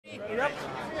Away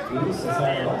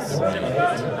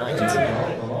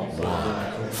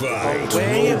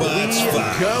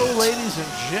we go, ladies and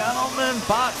gentlemen,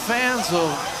 bot fans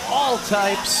of all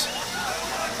types.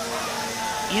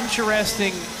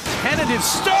 Interesting tentative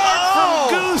start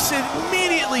from Goose,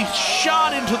 immediately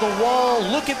shot into the wall.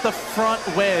 Look at the front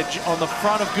wedge on the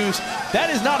front of Goose. That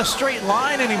is not a straight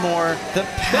line anymore. The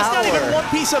power. That's not even one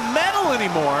piece of metal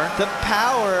anymore. The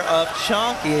power of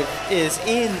Chonkiv is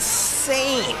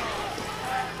insane.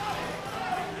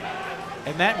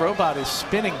 And that robot is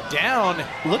spinning down.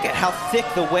 Look at how thick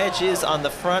the wedge is on the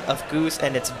front of Goose,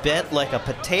 and it's bent like a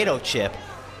potato chip.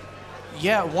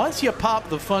 Yeah, once you pop,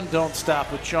 the fun don't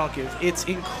stop with Chonkiv. It's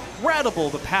incredible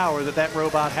the power that that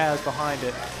robot has behind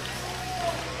it.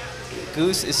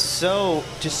 Goose is so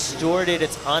distorted,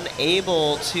 it's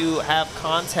unable to have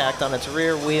contact on its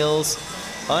rear wheels,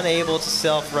 unable to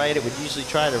self-right. It would usually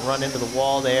try to run into the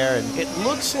wall there. And it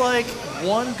looks like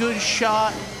one good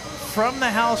shot from the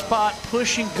house bot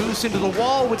pushing Goose into the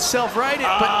wall would self-right it,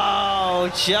 but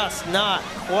oh, just not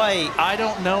quite. I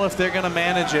don't know if they're going to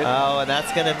manage it. Oh, and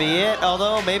that's going to be it,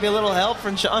 although maybe a little help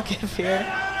from Chonkiv here.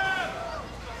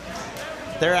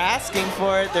 They're asking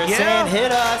for it. They're saying,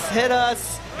 hit us, hit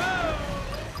us.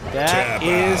 That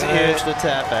is it. The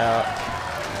tap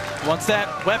out. Once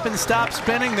that weapon stopped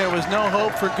spinning, there was no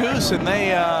hope for Goose, and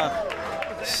they